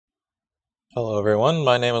Hello everyone,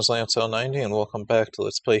 my name is Lance090 and welcome back to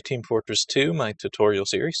Let's Play Team Fortress 2, my tutorial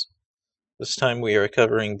series. This time we are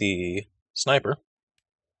covering the sniper.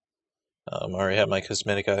 I already have my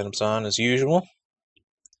cosmetic items on as usual.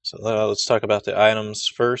 So let's talk about the items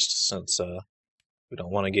first, since we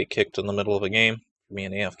don't want to get kicked in the middle of a game for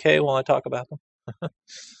being AFK while I talk about them.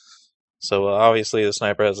 So obviously the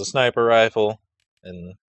sniper has a sniper rifle,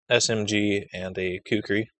 an SMG, and a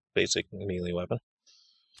kukri, basic melee weapon.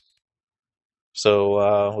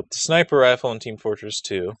 So with the sniper rifle in Team Fortress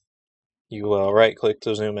 2, you right click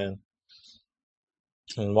to zoom in.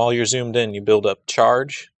 And while you're zoomed in, you build up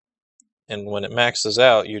charge, and when it maxes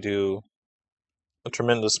out, you do a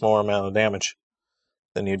tremendous more amount of damage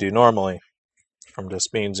than you do normally from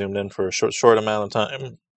just being zoomed in for a short amount of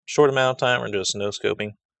time, or just no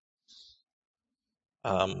scoping.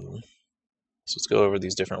 So let's go over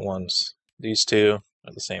these different ones. These two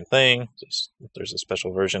are the same thing, just there's a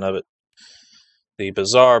special version of it. The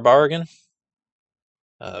Bizarre Bargain,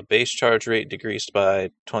 base charge rate decreased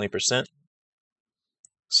by 20%.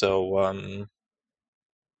 So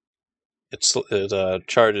it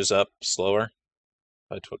charges up slower,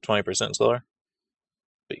 by 20% slower.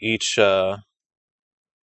 But each wait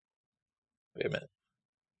a minute.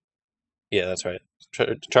 Yeah, that's right.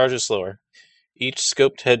 Charges slower. Each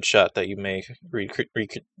scoped headshot that you make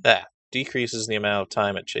decreases the amount of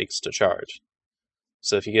time it takes to charge.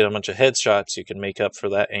 So if you get a bunch of headshots, you can make up for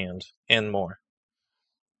that and more.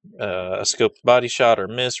 A scoped body shot or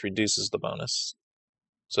miss reduces the bonus,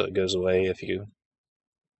 so it goes away if you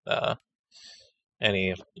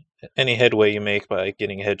any headway you make by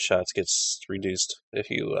getting headshots gets reduced if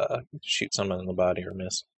you shoot someone in the body or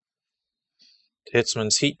miss.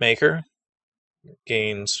 Hitsman's Heatmaker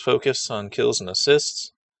gains focus on kills and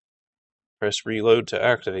assists. Press reload to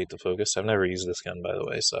activate the focus. I've never used this gun, by the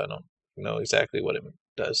way, so I don't know exactly what it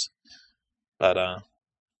does. But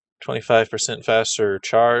 25% faster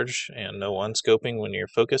charge and no unscoping when you're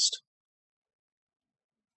focused.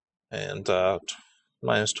 And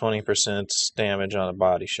minus 20% damage on a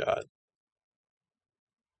body shot.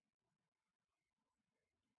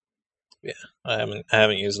 Yeah, I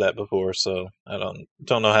haven't used that before, so I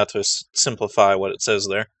don't know how to simplify what it says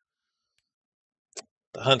there.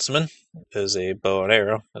 The Huntsman is a bow and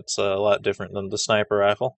arrow. It's a lot different than the sniper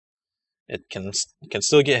rifle. It can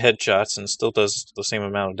still get headshots and still does the same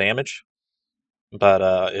amount of damage, but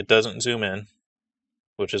it doesn't zoom in,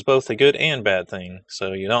 which is both a good and bad thing.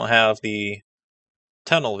 So you don't have the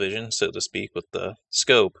tunnel vision, so to speak, with the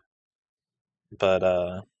scope,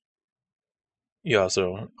 but you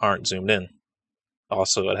also aren't zoomed in.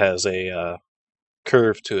 Also, it has a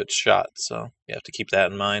curve to its shot, so you have to keep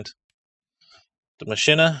that in mind. The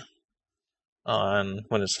Machina,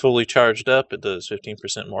 when it's fully charged up, it does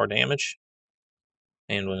 15% more damage.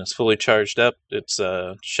 And when it's fully charged up, its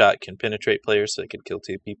shot can penetrate players, so it could kill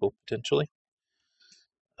 2 people potentially.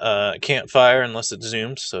 It can't fire unless it's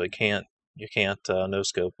zoomed, so you can't no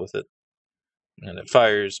scope with it. And it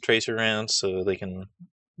fires tracer rounds, so they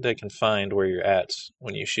can find where you're at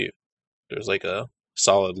when you shoot. There's like a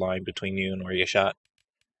solid line between you and where you shot.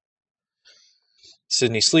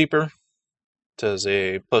 Sydney Sleeper does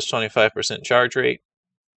a plus 25% charge rate,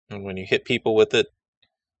 and when you hit people with it,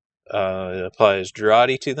 it applies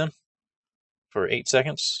Jurati to them for 8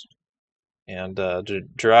 seconds. And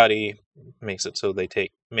Jurati makes it so they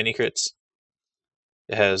take mini crits.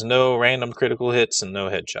 It has no random critical hits and no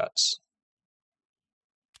headshots.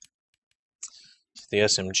 The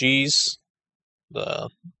SMGs,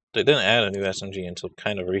 they didn't add a new SMG until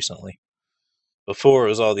kind of recently. Before, it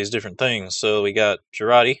was all these different things. So we got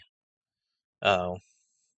Jurati,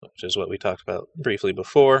 which is what we talked about briefly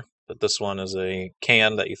before. But this one is a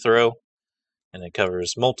can that you throw, and it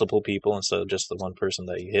covers multiple people instead of just the one person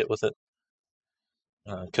that you hit with it.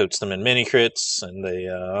 Coats them in mini crits, and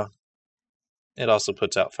it also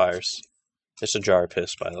puts out fires. It's a jar of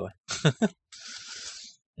piss, by the way.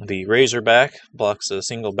 The Razorback blocks a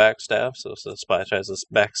single backstab, so if the spy tries to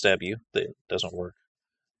backstab you, it doesn't work.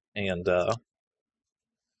 And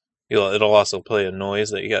it'll also play a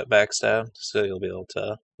noise that you got backstabbed, so you'll be able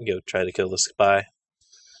to go try to kill the spy.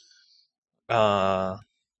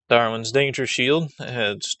 Darwin's Danger Shield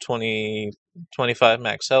has 25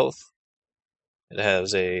 max health. It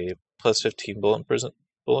has a plus 15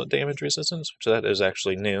 bullet damage resistance, which that is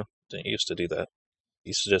actually new. Didn't used to do that. It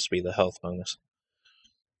used to just be the health bonus.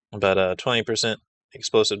 But 20%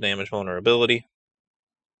 explosive damage vulnerability.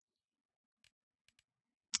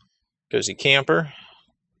 Cozy Camper,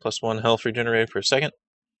 plus 1 health regenerated per second.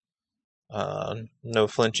 No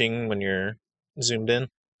flinching when you're zoomed in.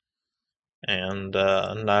 And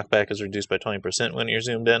knockback is reduced by 20% when you're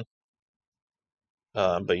zoomed in.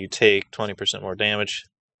 but you take 20% more damage.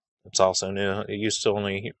 It's also new. It used to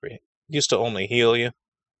only heal you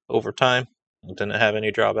over time. It didn't have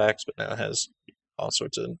any drawbacks, but now it has all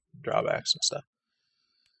sorts of drawbacks and stuff.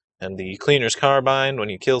 And the Cleaner's Carbine, when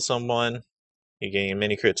you kill someone, you gain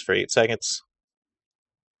mini crits for 8 seconds.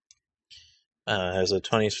 Has a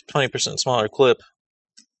 20% smaller clip,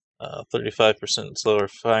 35% slower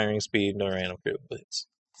firing speed, no random critical hits.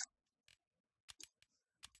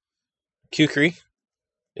 Kukri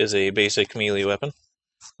is a basic melee weapon.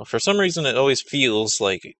 Well, for some reason, it always feels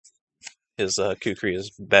like his Kukri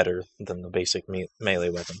is better than the basic melee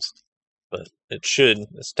weapons. But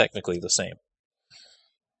it's technically the same.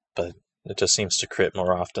 But it just seems to crit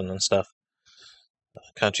more often and stuff.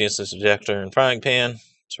 Conscientious Objector and Frying Pan.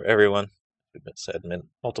 It's for everyone. We've been said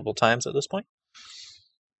multiple times at this point.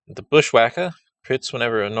 The Bushwhacker crits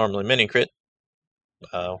whenever a normally mini crit,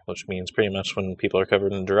 which means pretty much when people are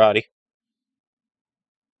covered in Durati.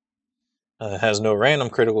 Has no random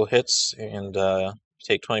critical hits and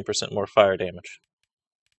take 20% more fire damage.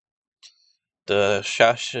 The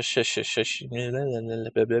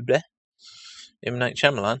M. Night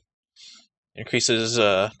Shyamalan increases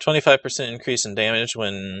 25% increase in damage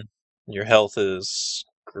when your health is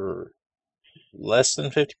less than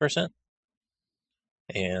 50%,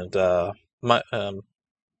 and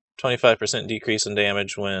 25% decrease in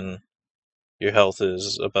damage when your health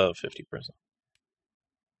is above 50%.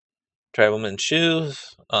 Travelman Shoe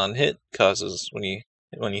on hit causes when you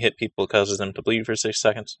hit people, it causes them to bleed for 6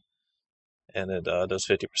 seconds, and it does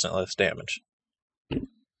 50% less damage.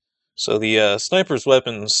 So the sniper's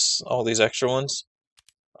weapons, all these extra ones,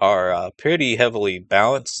 are pretty heavily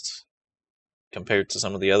balanced compared to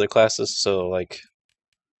some of the other classes. So like,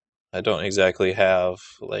 I don't exactly have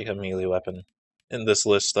like a melee weapon in this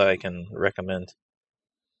list that I can recommend,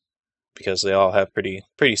 because they all have pretty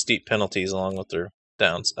steep penalties along with their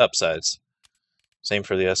upsides. Same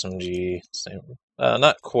for the SMG. Same,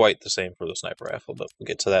 not quite the same for the sniper rifle, but we'll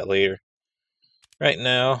get to that later. Right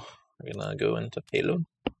now, we're gonna go into payload.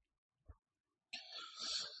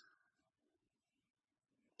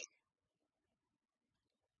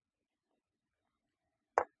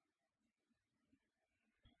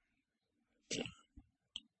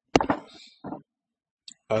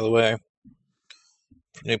 By the way,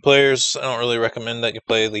 for new players, I don't really recommend that you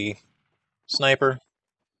play the sniper,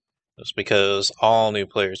 just because all new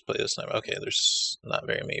players play the sniper. Okay, there's not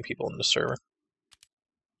very many people in the server.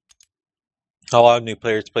 A lot of new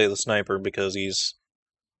players play the sniper because he's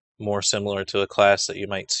more similar to a class that you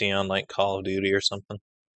might see on like Call of Duty or something,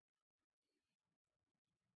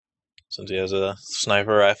 since he has a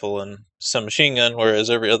sniper rifle and some machine gun, whereas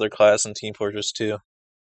every other class in Team Fortress 2,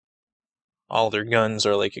 all their guns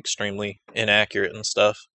are like extremely inaccurate and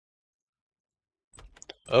stuff.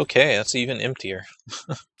 Okay, that's even emptier.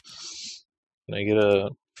 Can I get a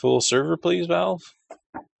full server, please, Valve?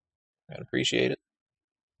 I'd appreciate it.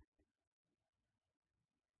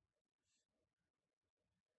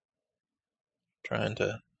 Trying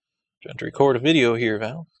to record a video here,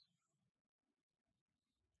 Valve.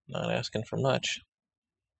 Not asking for much.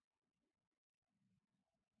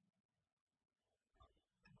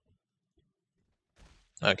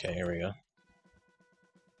 Okay, here we go.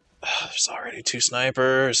 There's already 2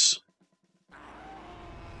 snipers.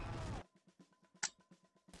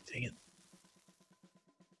 Dang it.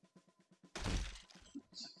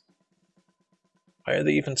 Why are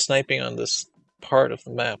they even sniping on this part of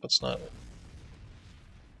the map? It's not...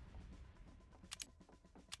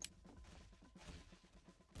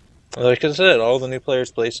 Like I said, all the new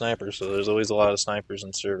players play snipers, so there's always a lot of snipers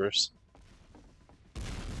in servers.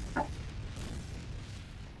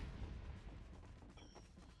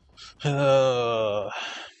 Let's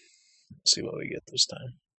see what we get this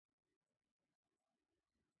time.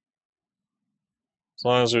 As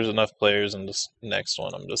long as there's enough players in this next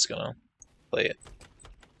one, I'm just gonna play it.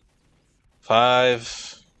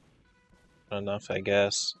 5. Enough, I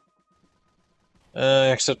guess.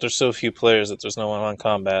 Except there's so few players that there's no one on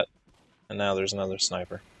combat. And now there's another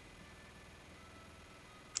sniper.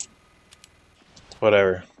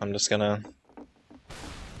 Whatever. I'm just gonna...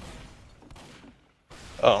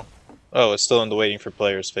 Oh, it's still in the waiting for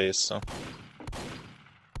players phase, so...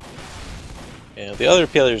 Yeah, the other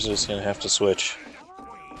players are just gonna have to switch.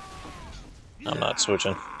 I'm not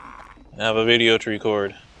switching. I have a video to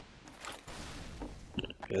record.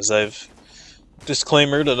 Because I've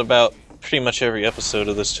disclaimered at about pretty much every episode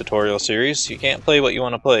of this tutorial series, you can't play what you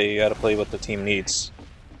want to play, you gotta play what the team needs.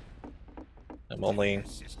 I'm only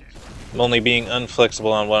being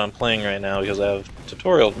unflexible on what I'm playing right now because I have a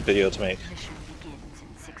tutorial video to make.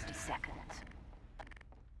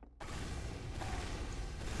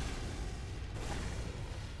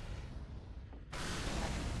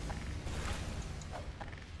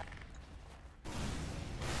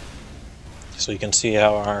 So you can see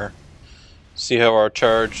how our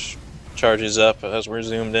charges up as we're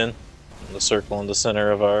zoomed in. And the circle in the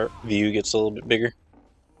center of our view gets a little bit bigger.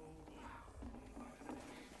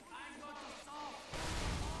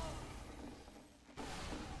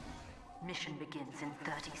 Mission begins in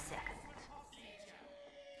 30 seconds.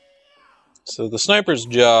 So the sniper's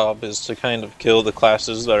job is to kind of kill the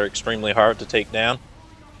classes that are extremely hard to take down,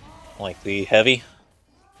 like the heavy,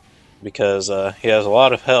 because he has a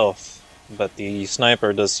lot of health, but the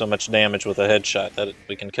sniper does so much damage with a headshot that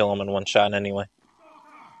we can kill him in one shot anyway.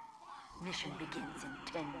 Mission begins in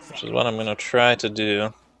 10 seconds. Which is what I'm going to try to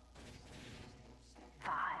do,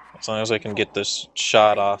 5, as long as I can get this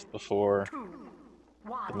shot off before 2,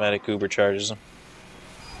 1. the medic uber charges him.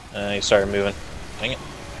 He started moving. Dang it.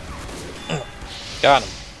 Got him.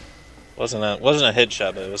 Wasn't a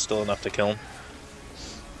headshot, but it was still enough to kill him.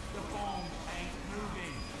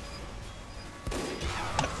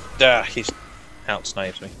 Ah, he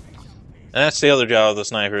out-snipes me. And that's the other job of the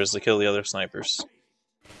sniper, is to kill the other snipers.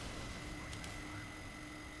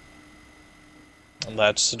 And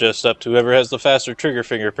that's just up to whoever has the faster trigger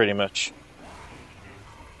finger, pretty much.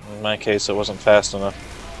 In my case, it wasn't fast enough.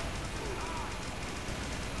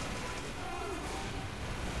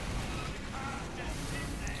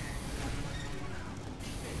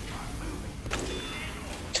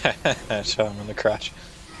 I shot him in the crotch.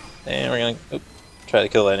 And we're gonna try to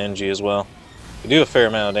kill that NG as well. We do a fair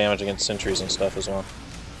amount of damage against sentries and stuff as well.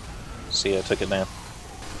 See, I took it down.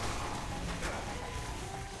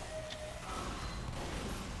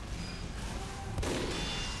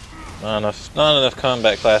 Not enough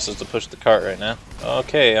combat classes to push the cart right now.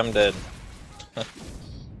 Okay, I'm dead.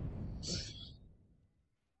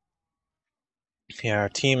 Yeah, our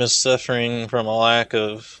team is suffering from a lack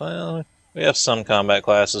of, well, we have some combat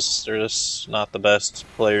classes. They're just not the best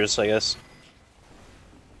players, I guess.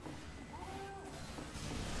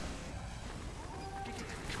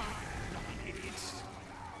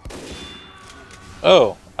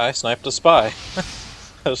 Oh, I sniped a spy.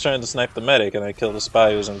 I was trying to snipe the medic and I killed a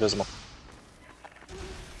spy who was invisible.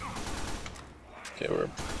 Okay,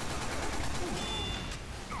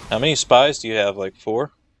 how many spies do you have? Like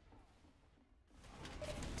 4?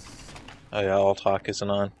 Oh yeah, all talk isn't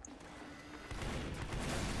on.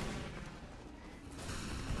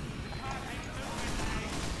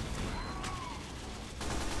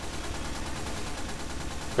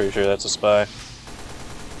 Pretty sure that's a spy.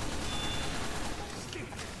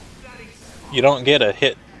 You don't get a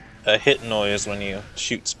hit noise when you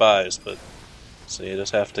shoot spies, but so you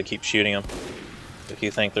just have to keep shooting them if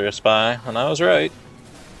you think they're a spy, and I was right.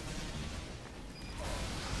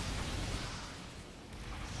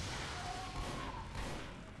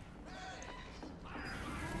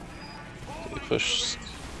 Okay, push.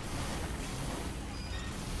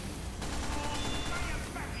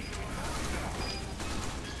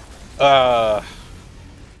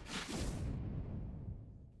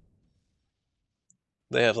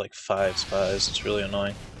 They have like 5 spies, it's really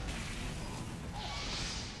annoying.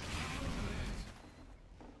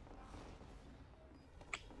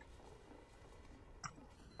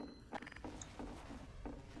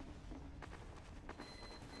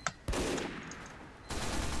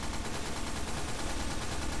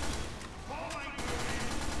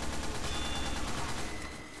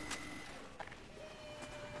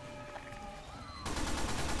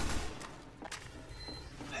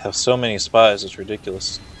 Have so many spies, it's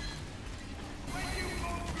ridiculous.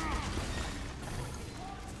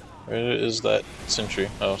 Where is that sentry?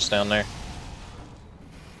 Oh, it's down there.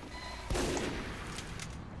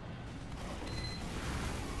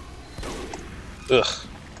 Ugh,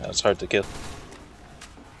 that's hard to kill.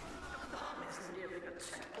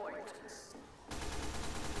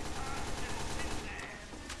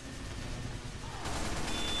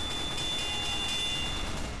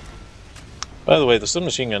 By the way, the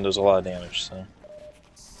submachine gun does a lot of damage, so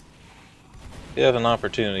if you have an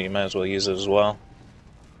opportunity, you might as well use it as well.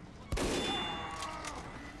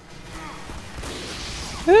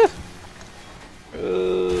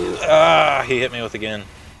 He hit me with a gun.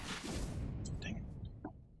 Dang it.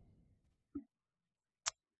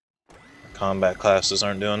 Combat classes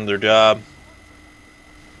aren't doing their job.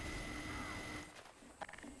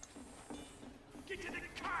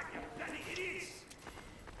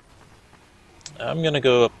 I'm gonna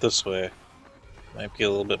go up this way. Might be a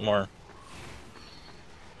little bit more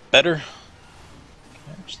better. Can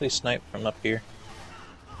I actually snipe from up here?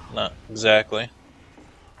 Not exactly.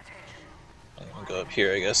 I'm gonna go up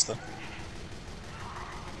here, I guess, then.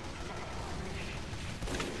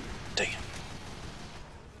 Dang it.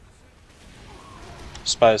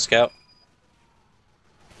 Spy scout.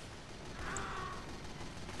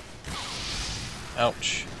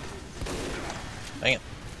 Ouch. Dang it.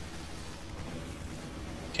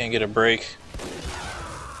 Can't get a break.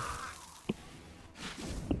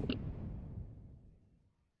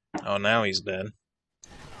 Oh, now he's dead.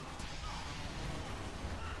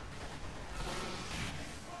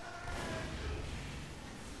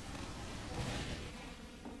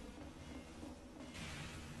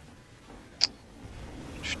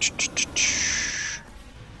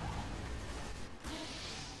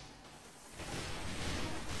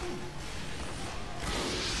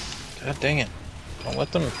 God dang it. Don't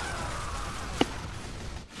let them...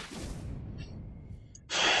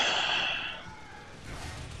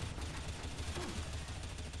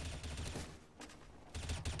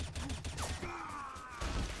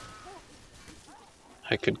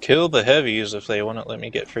 I could kill the heavies if they wouldn't let me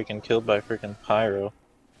get freaking killed by freaking Pyro.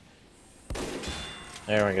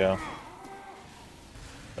 There we go.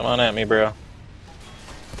 Come on at me, bro.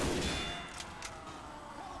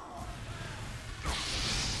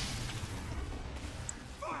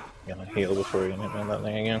 I'm gonna heal before you hit me on that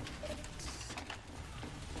thing again.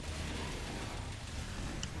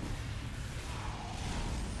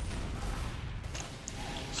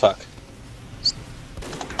 Fuck.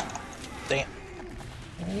 Damn.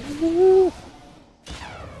 Ooh.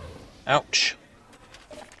 Ouch.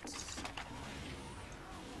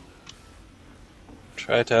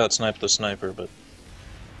 Try to outsnipe the sniper, but...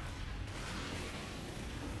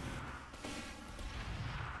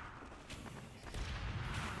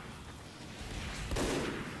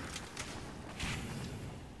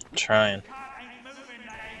 trying.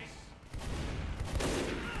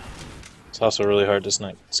 It's also really hard to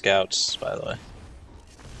snipe scouts, by the way.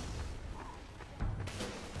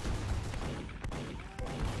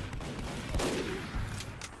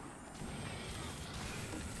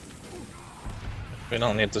 We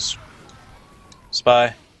don't need this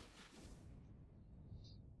spy.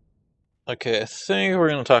 Okay, I think we're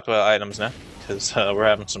going to talk about items now, because we're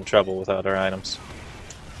having some trouble without our items.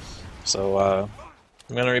 So,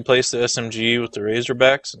 I'm going to replace the SMG with the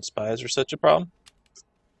Razorback since spies are such a problem.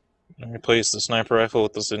 I'm going to replace the sniper rifle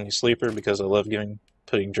with the Sydney Sleeper because I love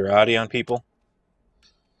putting Girardi on people.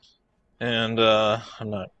 And I'm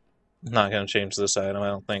not going to change this item, I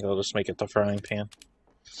don't think. I'll just make it the frying pan.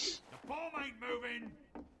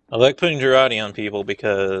 I like putting Girardi on people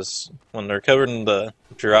because when they're covered in the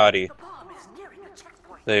Girardi,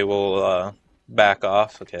 they will back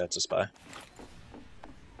off. Okay, that's a spy.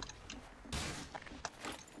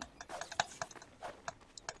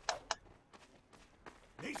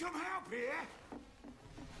 Need some help here?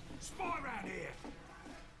 Spy around here.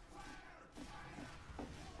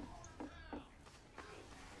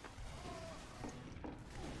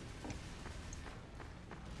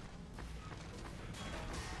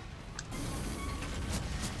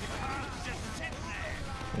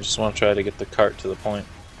 I just want to try to get the cart to the point.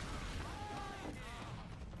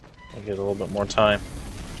 I'll get a little bit more time.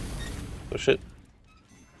 Push it.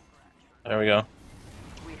 There we go.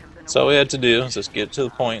 That's all we had to do, is just get to the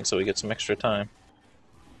point so we get some extra time.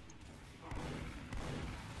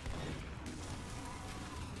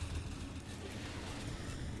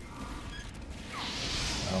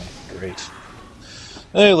 Oh, great.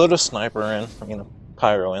 Hey, load a sniper in. I mean, a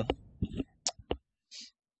pyro in.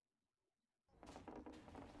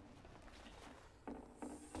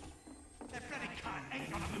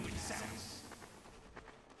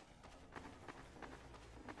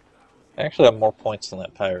 I actually have more points than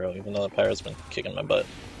that pyro, even though the pyro's been kicking my butt.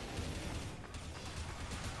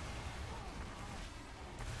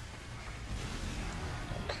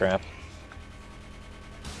 Oh, crap.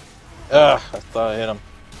 Ah, I thought I hit him.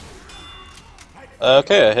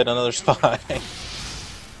 Okay, I hit another spy.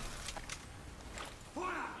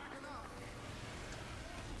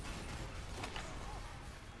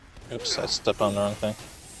 Oops, I stepped on the wrong thing.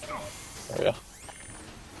 There we go.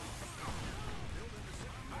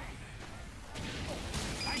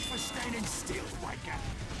 Thanks for standing still, Waker.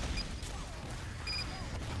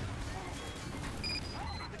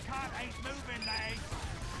 The cart ain't moving, lads.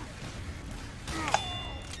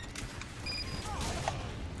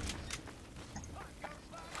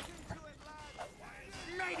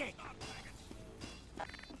 Medic!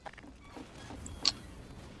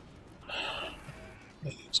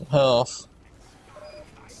 Some health.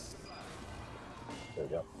 There we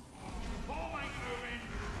go.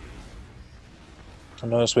 I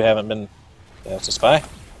notice we haven't been... Yeah, it's a spy.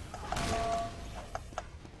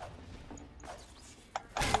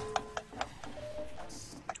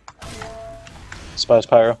 Spy's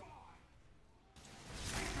pyro.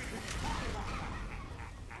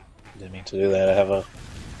 Didn't mean to do that. I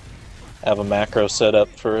have a macro set up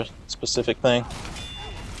for a specific thing.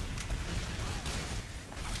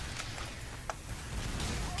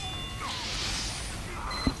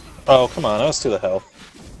 Oh, come on, I was to the health.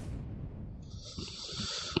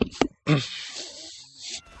 Attention.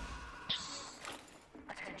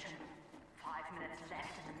 5 minutes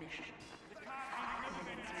left in the mission. 5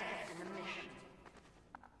 minutes left in the mission.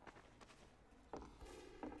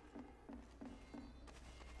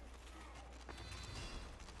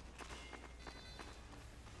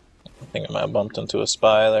 I think I might have bumped into a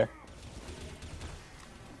spy there.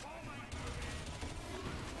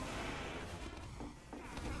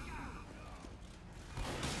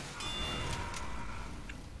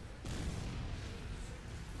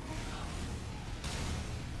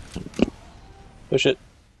 Push it.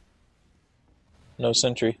 No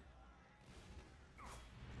sentry.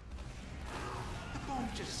 The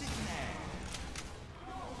bomb's just sitting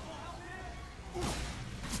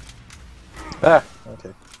there. Ah,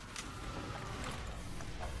 okay.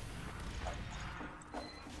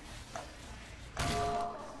 I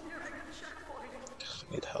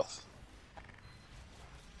need health.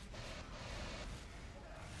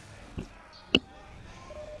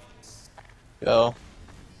 Go.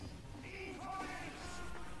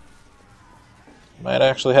 Might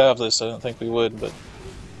actually have this. I didn't think we would, but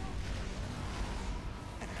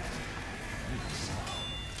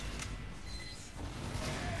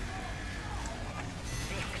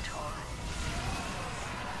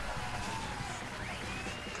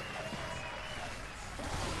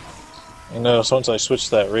you know, so once I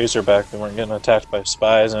switched that Razorback, we weren't getting attacked by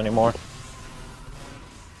spies anymore.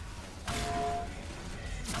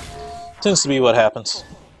 Tends to be what happens.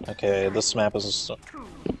 Okay, this map is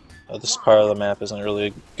this part of the map isn't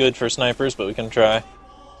really good for snipers, but we can try.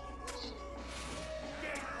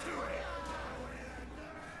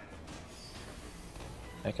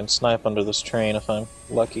 I can snipe under this train if I'm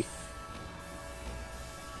lucky.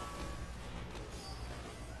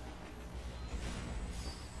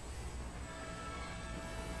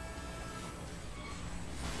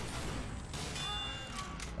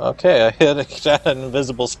 Okay, I hit an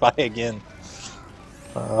invisible spy again.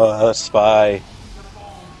 Oh, that spy.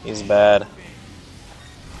 He's bad.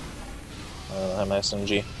 I'm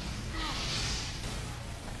SMG.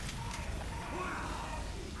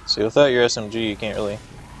 See, without your SMG, you can't really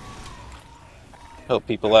help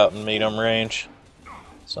people out in medium range.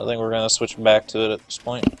 So I think we're going to switch back to it at this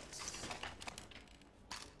point.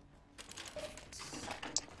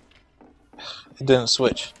 It didn't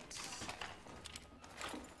switch.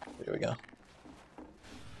 There we go.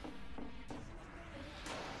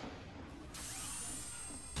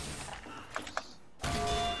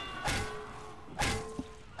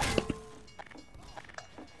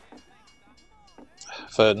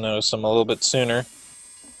 If I had noticed him a little bit sooner.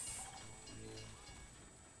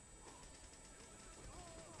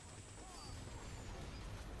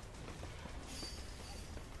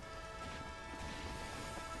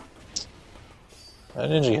 That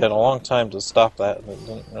ninja had a long time to stop that, and it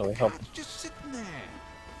didn't really help. It's just sitting there.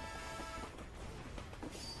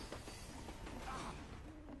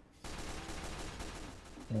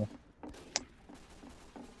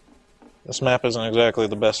 This map isn't exactly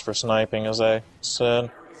the best for sniping, as I said.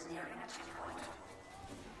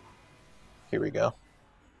 Here we go.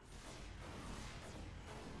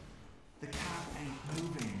 The cat ain't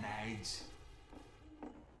moving, lads.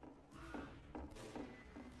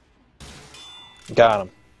 Got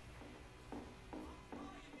him.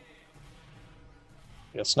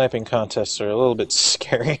 Yeah, sniping contests are a little bit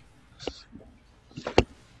scary.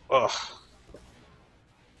 Ugh.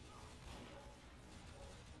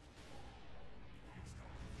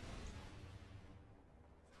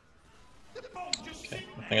 Okay,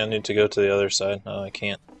 I think I need to go to the other side. No, I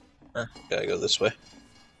can't. Gotta go this way.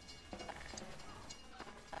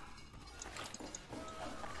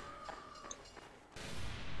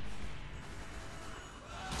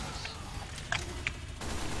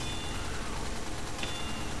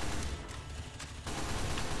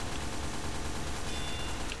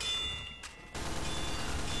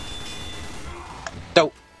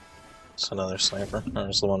 Dope! It's another sniper.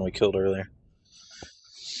 There's the one we killed earlier.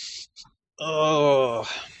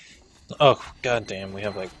 Oh, goddamn! We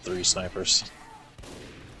have like 3 snipers.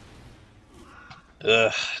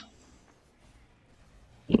 Ugh.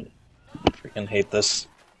 Freaking hate this.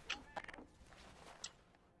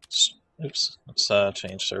 Oops. Let's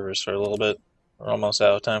change servers for a little bit. We're almost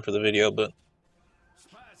out of time for the video, but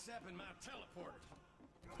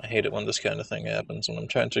I hate it when this kind of thing happens when I'm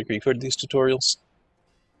trying to record these tutorials.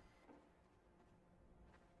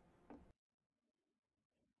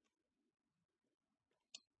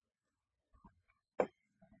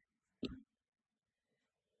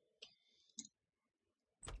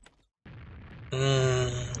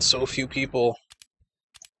 So few people.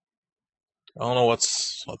 I don't know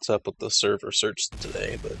what's up with the server search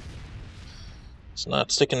today, but it's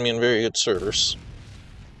not sticking me in very good servers.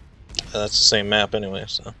 That's the same map anyway,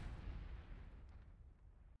 so.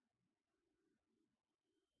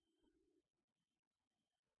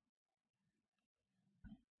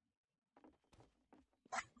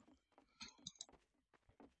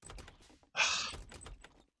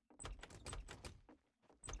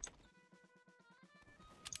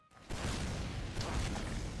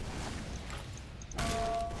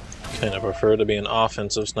 Kind of prefer to be an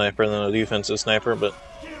offensive sniper than a defensive sniper, but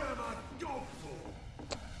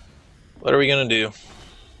what are we gonna do?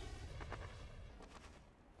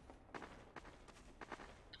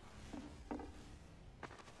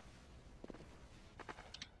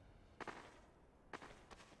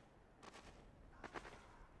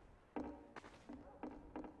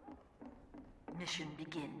 Mission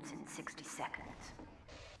begins in 60 seconds.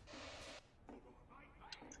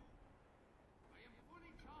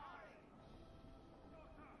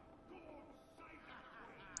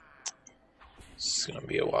 It's gonna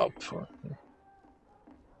be a while before.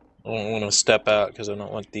 I don't want to step out because I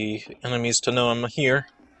don't want the enemies to know I'm here.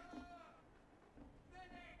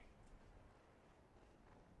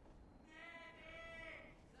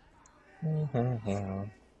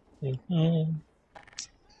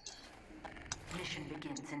 Mission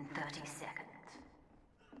begins in 30 seconds.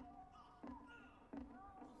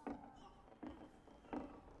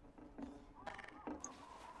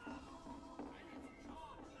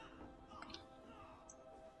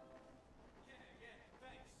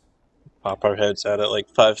 Pop our heads out at like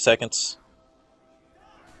 5 seconds.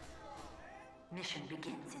 Mission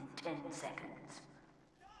begins in 10 seconds.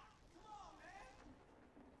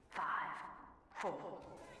 5, 4,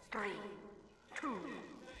 3, 2,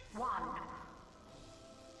 1.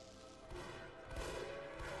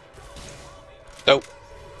 Oh.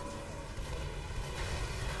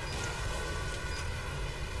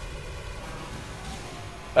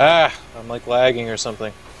 Ah, I'm like lagging or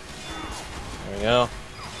something. There we go.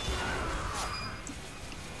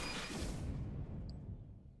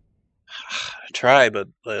 I try, but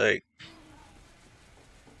like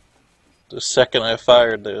the second I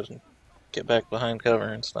fired, they would get back behind cover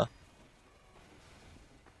and stuff.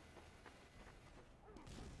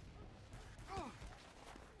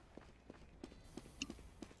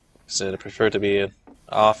 Said I prefer to be an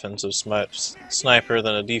offensive sniper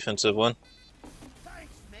than a defensive one.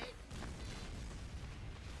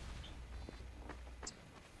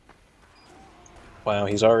 Wow,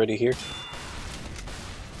 he's already here.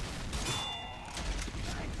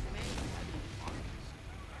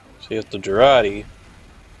 See, with the Girardi,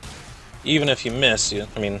 even if you miss,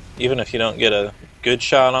 even if you don't get a good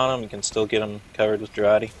shot on him, you can still get him covered with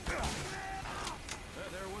Girardi.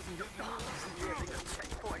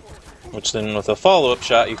 Which then, with a follow-up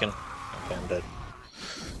shot, you can... Okay, I'm dead.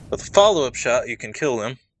 With a follow-up shot, you can kill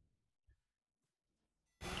them.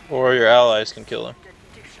 Or your allies can kill them.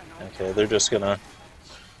 Okay, they're just gonna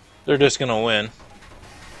win.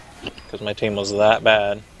 Because my team was that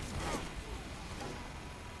bad.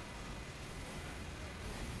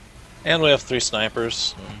 And we have 3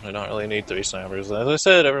 snipers. We don't really need 3 snipers. As I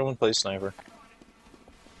said, everyone plays sniper.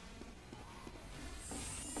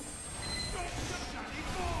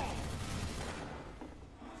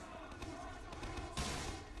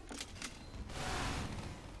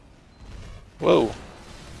 Whoa.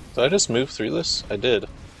 Did I just move through this? I did.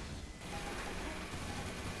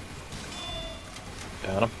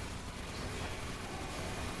 Got him.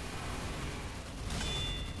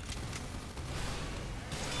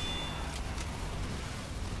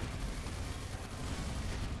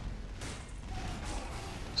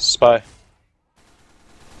 Spy.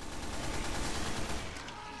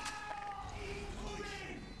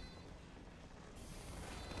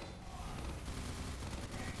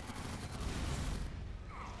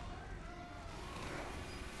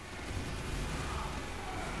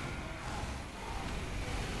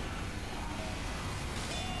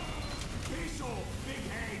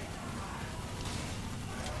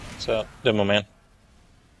 What's up, Demo Man?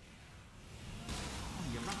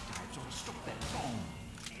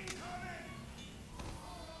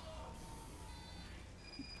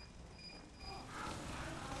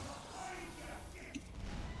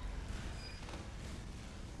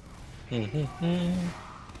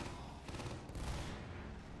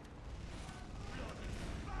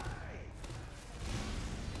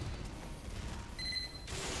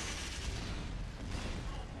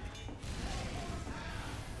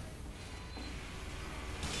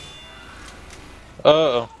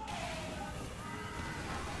 Uh-oh.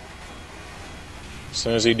 As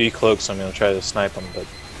soon as he decloaks, I'm gonna try to snipe him, but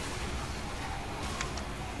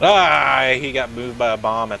Ah, he got moved by a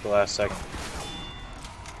bomb at the last second.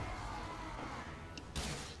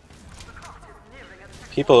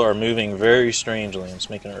 People are moving very strangely, and it's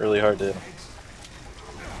making it really hard to hit them.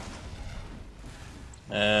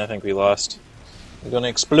 I think we lost. We're gonna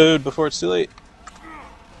explode before it's too late.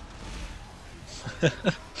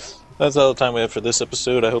 That's all the time we have for this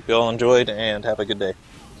episode. I hope you all enjoyed, and have a good day.